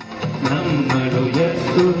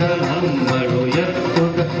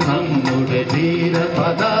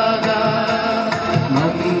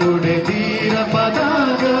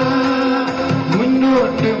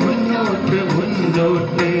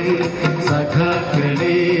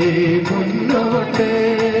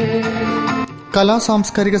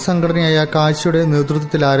 കലാസാംസ്കാരിക സംഘടനയായ കാഴ്ചയുടെ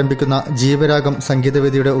നേതൃത്വത്തിൽ ആരംഭിക്കുന്ന ജീവരാഗം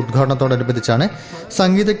സംഗീതവേദിയുടെ ഉദ്ഘാടനത്തോടനുബന്ധിച്ചാണ്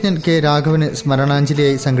സംഗീതജ്ഞൻ K. രാഘവന്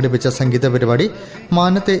സ്മരണാഞ്ജലിയായി സംഘടിപ്പിച്ച സംഗീത പരിപാടി.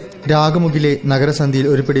 മാനത്തെ രാഗമുഖിലെ നഗരസന്ധിയിൽ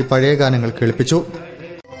ഒരു പിടി പഴയ ഗാനങ്ങൾ കേൾപ്പിച്ചു.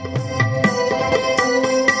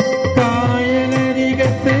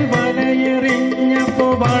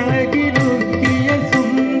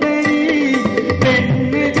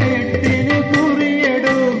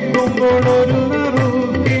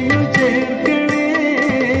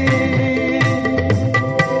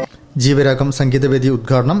 ജീവരാഗം സംഗീതവേദി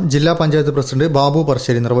ഉദ്ഘാടനം ജില്ലാ പഞ്ചായത്ത് പ്രസിഡന്റ് ബാബു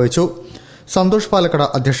പറശ്ശേരി നിർവഹിച്ചു. സന്തോഷ് പാലക്കട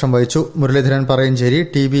അധ്യക്ഷം വഹിച്ചു. മുരളീധരൻ പറയഞ്ചേരി,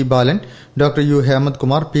 TB ബാലൻ, doctor U. Hemant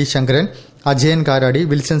Kumar, P. Sankaran, Ajayan Karadi,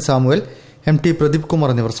 Wilson Samuel, MT Pradeep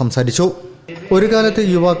Kumar എന്നിവർ സംസാരിച്ചു. ഒരു കാലത്ത്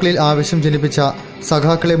യുവാക്കളിൽ ആവേശം ജനിപ്പിച്ച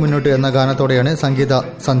സഖാക്കളെ മുന്നോട്ട് എന്ന ഗാനത്തോടെയാണ് സംഗീത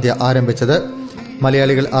സന്ധ്യ ആരംഭിച്ചത്.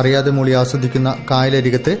 മലയാളികൾ അറിയാതെ മൂളി ആസ്വദിക്കുന്ന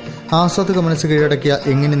കായലരികത്ത് ആസ്വാദക മനസ്സ് കീഴടക്കിയ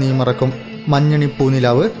എങ്ങനെ നീ മറക്കും, മഞ്ഞണി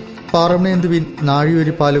പൂനിലാവ്, പാറമണേന്തുവിൻ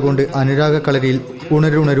നാഴിയൊരു പാലുകൊണ്ട് അനുരാഗ കളരിയിൽ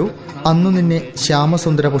ഉണരുണരു, അന്നു നിന്നെ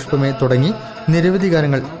ശ്യാമസുന്ദര പുഷ്പമേ തുടങ്ങി നിരവധി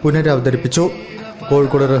ഗാനങ്ങൾ പുനരവതരിപ്പിച്ചു.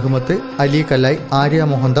 കോഴിക്കോട് റഹ്മത്ത്, അലി കല്ലായ്, ആര്യ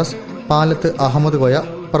മോഹൻദാസ്, പാലത്ത് അഹമ്മദ് കോയ,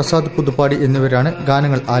 പ്രസാദ് പുതുപ്പാടി എന്നിവരാണ്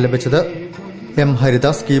ഗാനങ്ങൾ ആലപിച്ചത്. M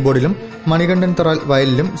Haridas കീബോർഡിലും Manikandan Tharal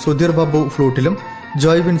വയലിലും, Sudheer Babu ഫ്ലൂട്ടിലും,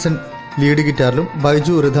 Joy Vincent lead ഗിറ്റാറിലും,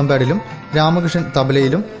 Baiju rhythm പാഡിലും, Ramakrishnan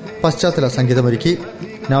തബലയിലും പശ്ചാത്തല സംഗീതമൊരുക്കി.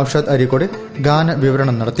 നൌഷാദ് അരീക്കോട് ഗാന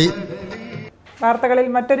വിവരണം നടത്തി. വാർത്തകളിൽ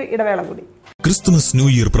മറ്റൊരു ഇടവേള കൂടി. ക്രിസ്തുമസ് ന്യൂ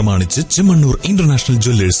ഇയർ പ്രമാണിച്ച് ചെമ്മണ്ണൂർ ഇന്റർനാഷണൽ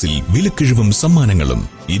ജ്വല്ലേഴ്സിൽ വിലക്കിഴിവും സമ്മാനങ്ങളും.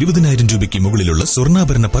 20,000 രൂപയ്ക്ക് മുകളിലുള്ള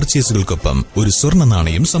സ്വർണ്ണാഭരണ പർച്ചേസുകൾക്കൊപ്പം ഒരു സ്വർണ്ണ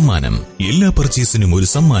നാണയം സമ്മാനം. എല്ലാ പർച്ചേസിനും ഒരു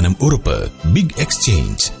സമ്മാനം ഉറപ്പ്. Big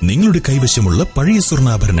exchange. നിങ്ങളുടെ കൈവശമുള്ള പഴയ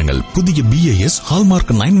സ്വർണ്ണാഭരണങ്ങൾ പുതിയ BIS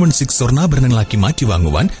ഹാൾമാർക്ക് 916 സ്വർണ്ണാഭരണങ്ങളാക്കി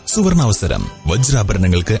മാറ്റിവാങ്ങുവാൻ സുവർണാവസരം.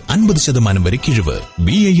 വജ്രാഭരണങ്ങൾക്ക് 50% വരെ കിഴിവ്.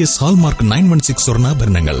 BIS ഹാൾമാർക്ക് 916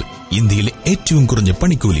 സ്വർണ്ണാഭരണങ്ങൾ ഇന്ത്യയിലെ ഏറ്റവും കുറഞ്ഞ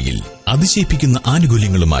പണിക്കൂലിയിൽ അതിശയിപ്പിക്കുന്ന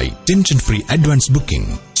ആനുകൂല്യങ്ങളുമായി tension free advance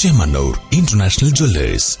booking. Chemmanur international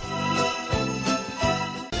Jewellers.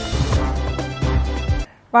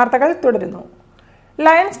 വാർത്തകൾ തുടരുന്നു.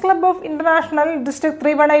 Lions club of international district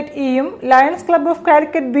 318E lions club of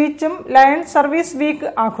Calicut ബീച്ചും ലയൺസ് സർവീസ് വീക്ക്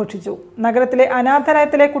ആഘോഷിച്ചു. നഗരത്തിലെ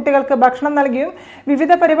അനാഥാലയത്തിലെ കുട്ടികൾക്ക് ഭക്ഷണം നൽകിയും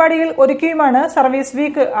വിവിധ പരിപാടികൾ ഒരുക്കിയുമാണ് സർവീസ്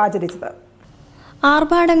വീക്ക് ആചരിച്ചത്.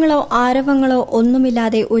 ആർഭാടങ്ങളോ ആരവങ്ങളോ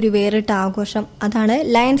ഒന്നുമില്ലാതെ ഒരു വേറിട്ട ആഘോഷം. അതാണ്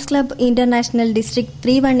ലയൺസ് ക്ലബ്ബ് ഇന്റർനാഷണൽ ഡിസ്ട്രിക്ട്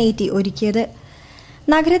 318 ഒരുക്കിയത്.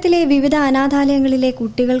 നഗരത്തിലെ വിവിധ അനാഥാലയങ്ങളിലെ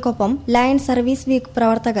കുട്ടികൾക്കൊപ്പം ലയൺസ് സർവീസ് വീക്ക്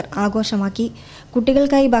പ്രവർത്തകർ ആഘോഷമാക്കി.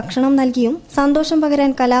 കുട്ടികൾക്കായി ഭക്ഷണം നൽകിയും സന്തോഷം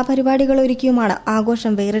പകരാൻ കലാപരിപാടികൾ ഒരുക്കിയുമാണ്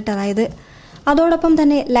ആഘോഷം വേറിട്ടതായത്. അതോടൊപ്പം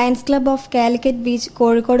തന്നെ lions club of Calicut beach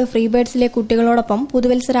Kozhikode ഫ്രീബേർഡ്സിലെ കുട്ടികളോടൊപ്പം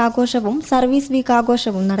പുതുവത്സരാഘോഷവും service week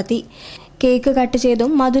ആഘോഷവും നടത്തി. കേക്ക് കട്ട്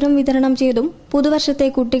ചെയ്തും മധുരം വിതരണം ചെയ്തും പുതുവർഷത്തെ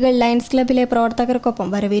കുട്ടികൾ lions ക്ലബ്ബിലെ പ്രവർത്തകർക്കൊപ്പം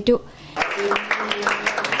വരവേറ്റു.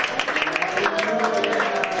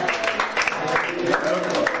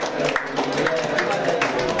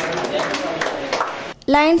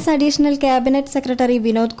 Lions additional cabinet secretary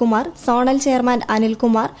Vinod Kumar, zonal chairman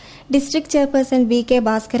Anilkumar, district chairperson VK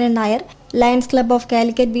Bhaskaran Nair, lions club of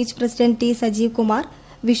Calicut beach president T Sajeev Kumar,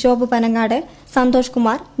 വിശോബ് Panangad, Santhosh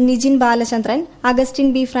Kumar, Nizhyn Balachandran, Augustine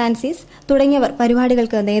B Francis തുടങ്ങിയവർ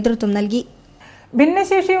പരിപാടികൾക്ക് നേതൃത്വം നൽകി.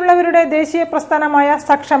 ഭിന്നശേഷിയുള്ളവരുടെ ദേശീയ പ്രസ്ഥാനമായ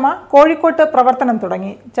സക്ഷമ കോഴിക്കോട്ട് പ്രവർത്തനം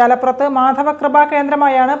തുടങ്ങി. ചാലപ്പുറത്ത് മാധവ കൃപാ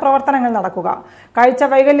കേന്ദ്രമായാണ് പ്രവർത്തനങ്ങൾ നടക്കുക. കാഴ്ച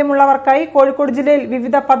വൈകല്യമുള്ളവർക്കായി കോഴിക്കോട് ജില്ലയിൽ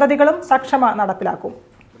വിവിധ പദ്ധതികളും സക്ഷമ നടപ്പിലാക്കും.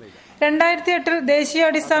 2008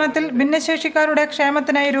 ദേശീയാടിസ്ഥാനത്തിൽ ഭിന്നശേഷിക്കാരുടെ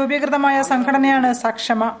ക്ഷേമത്തിനായി രൂപീകൃതമായ സംഘടനയാണ്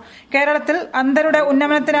സക്ഷമ. കേരളത്തിൽ അന്ധരുടെ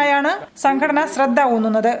ഉന്നമനത്തിനായാണ് സംഘടന ശ്രദ്ധ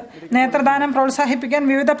ഊന്നുന്നത്. നേത്രദാനം പ്രോത്സാഹിപ്പിക്കാൻ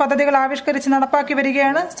വിവിധ പദ്ധതികൾ ആവിഷ്കരിച്ച് നടപ്പാക്കി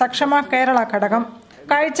വരികയാണ് സക്ഷമ കേരള ഘടകം.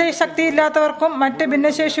 കാഴ്ച ശക്തിയില്ലാത്തവർക്കും മറ്റ്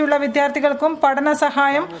ഭിന്നശേഷിയുള്ള വിദ്യാർത്ഥികൾക്കും പഠന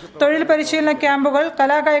സഹായം, തൊഴിൽ പരിശീലന ക്യാമ്പുകൾ,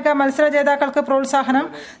 കലാകായിക മത്സര ജേതാക്കൾക്ക് പ്രോത്സാഹനം,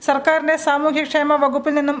 സർക്കാരിന്റെ സാമൂഹ്യക്ഷേമ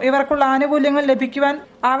വകുപ്പിൽ നിന്നും ഇവർക്കുള്ള ആനുകൂല്യങ്ങൾ ലഭിക്കുവാൻ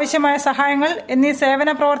ആവശ്യമായ സഹായങ്ങൾ എന്നീ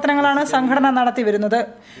സേവന പ്രവർത്തനങ്ങളാണ് സംഘടന നടത്തിവരുന്നത്.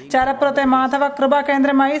 ചാലപ്പുറത്തെ മാധവ കൃപാ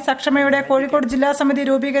കേന്ദ്രമായി സക്ഷമയുടെ കോഴിക്കോട് ജില്ലാ സമിതി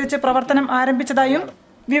രൂപീകരിച്ച് പ്രവർത്തനം ആരംഭിച്ചതായും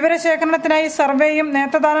വിവരശേഖരണത്തിനായി സർവേയും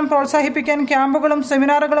നേത്രദാനം പ്രോത്സാഹിപ്പിക്കാൻ ക്യാമ്പുകളും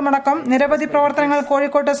സെമിനാറുകളും അടക്കം നിരവധി പ്രവർത്തനങ്ങൾ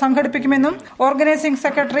കോഴിക്കോട്ട് സംഘടിപ്പിക്കുമെന്നും organising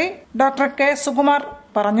secretary doctor K Sukumar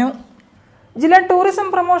പറഞ്ഞു. ജില്ലാ ടൂറിസം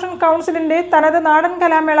പ്രൊമോഷൻ കൌൺസിലിന്റെ തനത് നാടൻ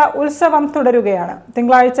കലാമേള ഉത്സവം തുടരുകയാണ്.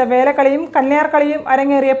 തിങ്കളാഴ്ച വേലക്കളിയും കല്യാർകളിയും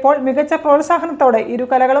അരങ്ങേറിയപ്പോൾ മികച്ച പ്രോത്സാഹനത്തോടെ ഇരു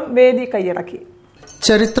കലകളും വേദി കൈയടക്കി.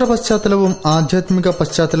 ചരിത്ര പശ്ചാത്തലവും ആധ്യാത്മിക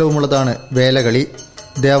പശ്ചാത്തലവുമുള്ളതാണ് വേലകളി.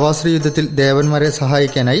 ദേവാശ്രീ യുദ്ധത്തിൽ ദേവന്മാരെ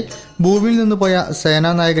സഹായിക്കാനായി ഭൂമിയിൽ നിന്നുപോയ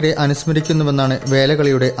സേനാനായകരെ അനുസ്മരിക്കുന്നുവെന്നാണ്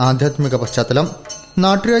വേലകളിയുടെ ആധ്യാത്മിക പശ്ചാത്തലം.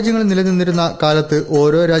 നാട്ടുരാജ്യങ്ങൾ നിലനിന്നിരുന്ന കാലത്ത്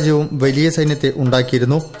ഓരോ രാജ്യവും വലിയ സൈന്യത്തെ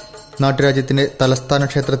ഉണ്ടാക്കിയിരുന്നു. നാട്ടുരാജ്യത്തിന്റെ തലസ്ഥാന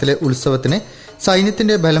ക്ഷേത്രത്തിലെ ഉത്സവത്തിന്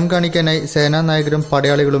സൈന്യത്തിന്റെ ബലം കാണിക്കാനായി സേനാനായകരും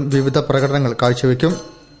പടയാളികളും വിവിധ പ്രകടനങ്ങൾ കാഴ്ചവെക്കും.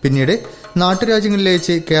 പിന്നീട്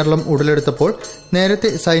നാട്ടുരാജ്യങ്ങളിലേക്ക് കേരളം ഉടലെടുത്തപ്പോൾ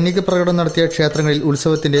നേരത്തെ സൈനിക പ്രകടനം നടത്തിയ ക്ഷേത്രങ്ങളിൽ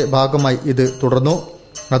ഉത്സവത്തിന്റെ ഭാഗമായി ഇത് തുടർന്നു.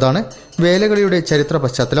 അതാണ് വേലകളിയുടെ ചരിത്ര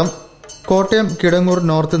പശ്ചാത്തലം. കോട്ടയം കിടങ്ങൂർ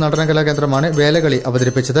നോർത്ത് നടനകലാ കേന്ദ്രമാണ് വേലകളി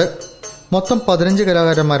അവതരിപ്പിച്ചത്. മൊത്തം 15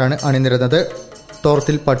 കലാകാരന്മാരാണ് അണിനിരന്നത്.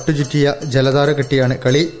 തോർത്തിൽ പട്ടുചുറ്റിയ ജലധാര കെട്ടിയാണ്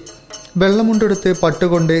കളി. വെള്ളമുണ്ടെടുത്ത്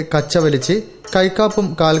പട്ടുകൊണ്ട് കച്ച വലിച്ച് കൈക്കാപ്പും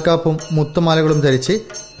കാൽക്കാപ്പും മുത്തുമാലകളും ധരിച്ച്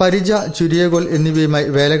പരിച, ചുരിയകോൽ എന്നിവയുമായി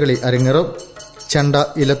വേലകളി അരങ്ങേറും. ചെണ്ട,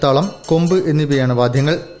 ഇലത്താളം, കൊമ്പ് എന്നിവയാണ്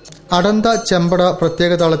വാദ്യങ്ങൾ. അടന്ത, ചെമ്പട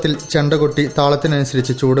പ്രത്യേക താളത്തിൽ ചെണ്ട കൊട്ടി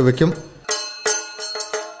താളത്തിനനുസരിച്ച് ചൂടുവെക്കും.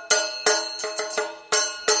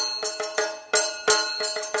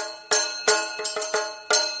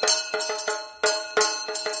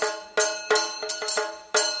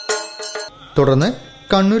 തുടർന്ന്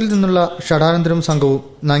കണ്ണൂരിൽ നിന്നുള്ള ഷഡാനന്തരം സംഘവും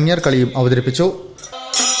നങ്ങ്യാർ കളിയും അവതരിപ്പിച്ചു.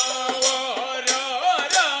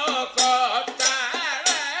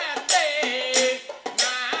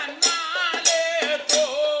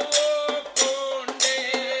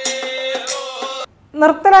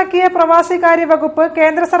 നിർത്തലാക്കിയ പ്രവാസികാര്യ വകുപ്പ്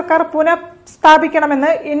കേന്ദ്ര സർക്കാർ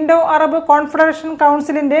പുനഃസ്ഥാപിക്കണമെന്ന് ഇൻഡോ അറബ് കോൺഫെഡറേഷൻ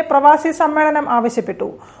കൌൺസിലിന്റെ പ്രവാസി സമ്മേളനം ആവശ്യപ്പെട്ടു.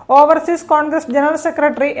 Overseas Congress general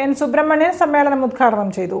secretary N Subramanian സമ്മേളനം ഉദ്ഘാടനം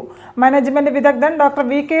ചെയ്തു. മാനേജ്മെന്റ് വിദഗ്ധൻ ഡോക്ടർ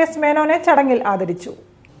VKS മേനോനെ ചടങ്ങിൽ ആദരിച്ചു.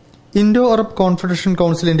 ഇൻഡോ അറബ് കോൺഫെഡറേഷൻ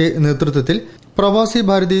കൌൺസിലിന്റെ നേതൃത്വത്തിൽ പ്രവാസി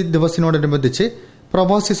ഭാരതി ദിവസിനോടനുബന്ധിച്ച്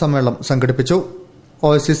പ്രവാസി സമ്മേളനം സംഘടിപ്പിച്ചു.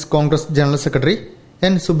 Overseas Congress general secretary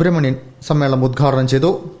N Subramanian സമ്മേളനം ഉദ്ഘാടനം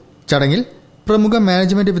ചെയ്തു. ചടങ്ങിൽ പ്രമുഖ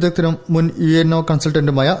മാനേജ്മെന്റ് വിദഗ്ധനും മുൻ UNO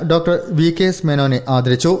കൺസൾട്ടന്റുമായ ഡോക്ടർ VKS മേനോനെ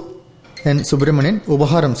ആദരിച്ചു. എൻ സുബ്രഹ്മണ്യൻ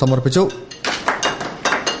ഉപഹാരം സമർപ്പിച്ചു.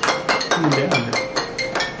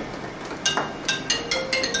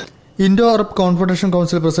 Indo Arab confederation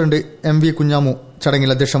council president MV Kunhamu ചടങ്ങിൽ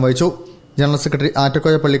അധ്യക്ഷം വഹിച്ചു. ജനറൽ സെക്രട്ടറി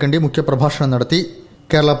ആറ്റക്കോയ പള്ളിക്കണ്ടി മുഖ്യപ്രഭാഷണം നടത്തി.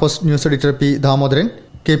 Kerala post news editor P Damodaran,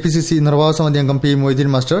 KPCC നിർവാഹക സമിതി അംഗം P മൊയ്തീൻ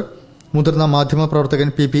മാസ്റ്റർ, മുതിർന്ന മാധ്യമപ്രവർത്തകൻ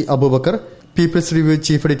PP Abubakar, people's review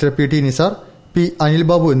chief editor PT Nisar, P Anil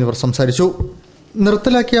Babu എന്നിവർ സംസാരിച്ചു.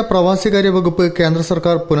 നിർത്തലാക്കിയ പ്രവാസികാര്യ വകുപ്പ് കേന്ദ്ര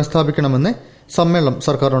സർക്കാർ പുനഃസ്ഥാപിക്കണമെന്ന് സമ്മേളനം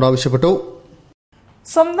സർക്കാരിനോട് ആവശ്യപ്പെട്ടു.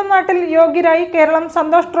 സ്വന്തം നാട്ടിൽ യോഗ്യരായി കേരളം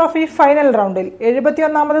സന്തോഷ് ട്രോഫി ഫൈനൽ റൌണ്ടിൽ.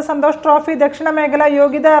 71ാമത് സന്തോഷ് ട്രോഫി ദക്ഷിണ മേഖല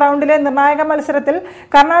യോഗ്യതാ റൌണ്ടിലെ നിർണായക മത്സരത്തിൽ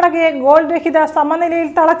കർണാടകയെ ഗോൾ രഹിത സമനിലയിൽ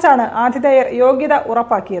തളച്ചാണ് ആതിഥേയർ യോഗ്യത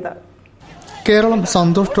ഉറപ്പാക്കിയത്. കേരളം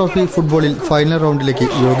സന്തോഷ് ട്രോഫി ഫുട്ബോളിൽ ഫൈനൽ റൌണ്ടിലേക്ക്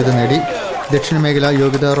യോഗ്യത നേടി. ദക്ഷിണ മേഖല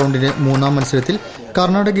യോഗ്യതാ റൌണ്ടിന്റെ 3ാം മത്സരത്തിൽ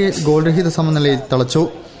കർണാടകയെ ഗോൾരഹിത സമനിലയിൽ തളച്ചു.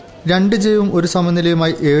 2 ജയവും 1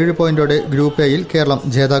 സമനിലയുമായി 7 പോയിന്റോടെ ഗ്രൂപ്പ് എയിൽ കേരളം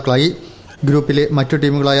ജേതാക്കളായി. ഗ്രൂപ്പിലെ മറ്റു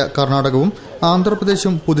ടീമുകളായ കർണാടകവും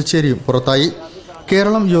ആന്ധ്രാപ്രദേശും പുതുച്ചേരിയും പുറത്തായി.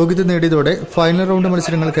 കേരളം യോഗ്യത നേടിയതോടെ ഫൈനൽ റൌണ്ട്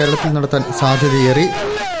മത്സരങ്ങൾ കേരളത്തിൽ നടത്താൻ സാധ്യതയേറി.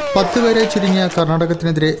 10 പേരെ ചുരുങ്ങിയ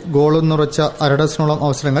കർണാടകത്തിനെതിരെ ഗോളൊന്നുറച്ച അരഡസനോളം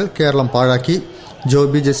അവസരങ്ങൾ കേരളം പാഴാക്കി.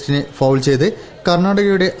 ജോബി ജസ്റ്റിനെ ഫൗൾ ചെയ്ത്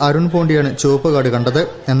കർണാടകയുടെ അരുൺ പോണ്ടിയാണ് ചുവപ്പ് കാർഡ് കണ്ടത്.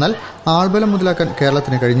 എന്നാൽ ആൾബലം മുതലാക്കാൻ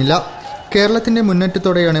കേരളത്തിന് കഴിഞ്ഞില്ല. കേരളത്തിന്റെ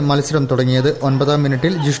മുന്നേറ്റത്തോടെയാണ് മത്സരം തുടങ്ങിയത്. 9ാം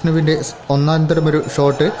മിനിറ്റിൽ ജിഷ്ണുവിന്റെ ഒന്നാന്തരമൊരു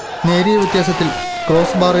ഷോട്ട് നേരിയ വ്യത്യാസത്തിൽ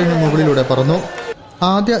ക്രോസ് ബാറിന് മുകളിലൂടെ പറന്നു.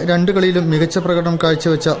 ആദ്യ 2 കളിയിലും മികച്ച പ്രകടനം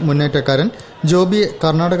കാഴ്ചവെച്ച മുന്നേറ്റക്കാരൻ ജോബിയെ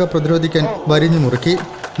കർണാടക പ്രതിരോധിക്കാൻ വരിഞ്ഞു മുറുക്കി.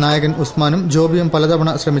 നായകൻ ഉസ്മാനും ജോബിയും പലതവണ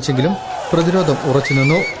ശ്രമിച്ചെങ്കിലും പ്രതിരോധം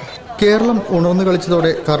ഉറച്ചുനിന്നു. കേരളം ഉണർന്നു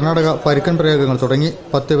കളിച്ചതോടെ കർണാടക പരുക്കൻ പ്രയോഗങ്ങൾ തുടങ്ങി.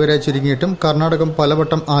 10 പേരെ ചുരുങ്ങിയിട്ടും കർണാടകം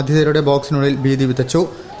പലവട്ടം ആതിഥേയരുടെ ബോക്സിനുള്ളിൽ ഭീതി വിതച്ചു.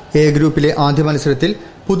 എ ഗ്രൂപ്പിലെ ആദ്യ മത്സരത്തിൽ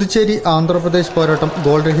പുതുച്ചേരി ആന്ധ്രാപ്രദേശ് പോരാട്ടം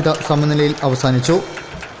ഗോൾരഹിത സമനിലയിൽ അവസാനിച്ചു.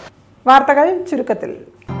 വാർത്തകൾ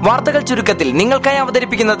ചുരുക്കത്തിൽ നിങ്ങൾക്കായി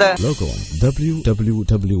അവതരിപ്പിക്കുന്നത്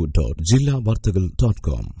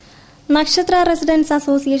www.jillavartahakal.com. നക്ഷത്ര റെസിഡൻസ്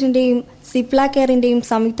അസോസിയേഷന്റെയും സിപ്ല കെയറിന്റെയും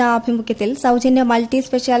സംയുക്ത ആഭിമുഖ്യത്തിൽ സൌജന്യ multi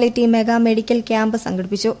speciality mega medical camp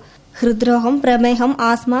സംഘടിപ്പിച്ചു. ഹൃദ്രോഗം, പ്രമേഹം,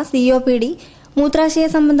 ആസ്മ, COPD, മൂത്രാശയ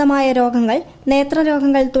സംബന്ധമായ രോഗങ്ങൾ,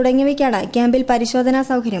 നേത്രരോഗങ്ങൾ തുടങ്ങിയവയ്ക്കാണ് ക്യാമ്പിൽ പരിശോധനാ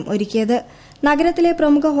സൌകര്യം ഒരുക്കിയത്. നഗരത്തിലെ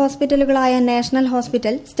പ്രമുഖ ഹോസ്പിറ്റലുകളായ national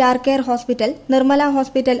hospital, star care hospital, Nirmala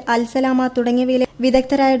hospital, Al Salama തുടങ്ങിയവയിലെ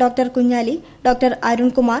വിദഗ്ധരായ doctor Kunjali, doctor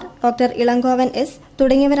Arunkumar, doctor Elangovan S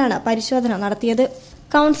തുടങ്ങിയവരാണ് പരിശോധന നടത്തിയത്.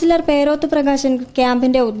 കൌൺസിലർ പേരോത്ത് പ്രകാശൻ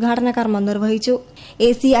ക്യാമ്പിന്റെ ഉദ്ഘാടന കർമ്മം നിർവഹിച്ചു.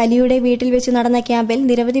 AC അലിയുടെ വീട്ടിൽ വെച്ച് നടന്ന ക്യാമ്പിൽ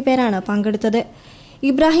നിരവധി പേരാണ് പങ്കെടുത്തത്.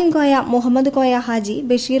 ഇബ്രാഹിം കോയ, മുഹമ്മദ് കോയ ഹാജി,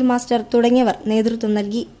 ബഷീർ മാസ്റ്റർ തുടങ്ങിയവർ നേതൃത്വം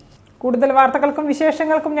നൽകി. കൂടുതൽ വാർത്തകൾക്കും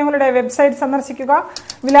വിശേഷങ്ങൾക്കും ഞങ്ങളുടെ വെബ്സൈറ്റ് സന്ദർശിക്കുക.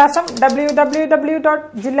 വിലാസം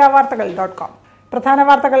www.jillavartahakal.com. പ്രധാന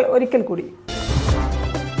വാർത്തകൾ ഒരിക്കൽ കൂടി.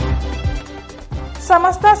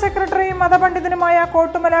 സമസ്ത സെക്രട്ടറിയും മതപണ്ഡിതനുമായ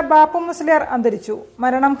കോട്ടുമല ബാപ്പു മുസ്ലിയാർ അന്തരിച്ചു.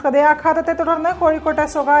 മരണം ഹൃദയാഘാതത്തെ തുടർന്ന് കോഴിക്കോട്ടെ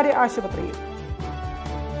സ്വകാര്യ ആശുപത്രിയിൽ.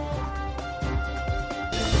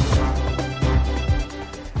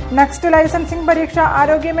 നെക്സ്റ്റ് ലൈസൻസിംഗ് പരീക്ഷ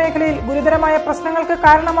ആരോഗ്യമേഖലയിൽ ഗുരുതരമായ പ്രശ്നങ്ങൾക്ക്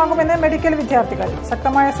കാരണമാകുമെന്ന് മെഡിക്കൽ വിദ്യാർത്ഥികൾ.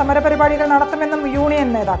 ശക്തമായ സമരപരിപാടികൾ നടത്തുമെന്നും യൂണിയൻ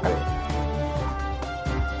നേതാക്കൾ.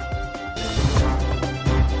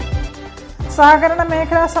 സഹകരണ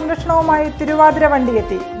മേഖലാ സംരക്ഷണവുമായി തിരുവാതിര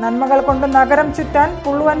വണ്ടിയെത്തി. നന്മകൾ കൊണ്ട് നഗരം ചുറ്റാൻ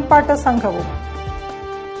പുള്ളുവൻപാട്ട് സംഘവും.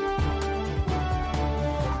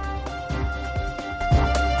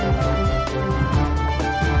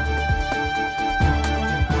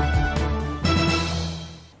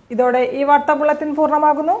 ഇതോടെ ഈ വാർത്താ ബുള്ളറ്റിൻ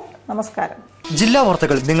പൂർണ്ണമാകുന്നു. നമസ്കാരം. ജില്ലാ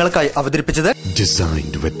വാർത്തകൾ നിങ്ങൾക്കായി അവതരിപ്പിച്ചത്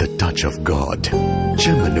Designed with the touch of God.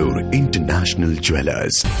 Chemanur International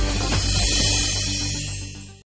Jewelers.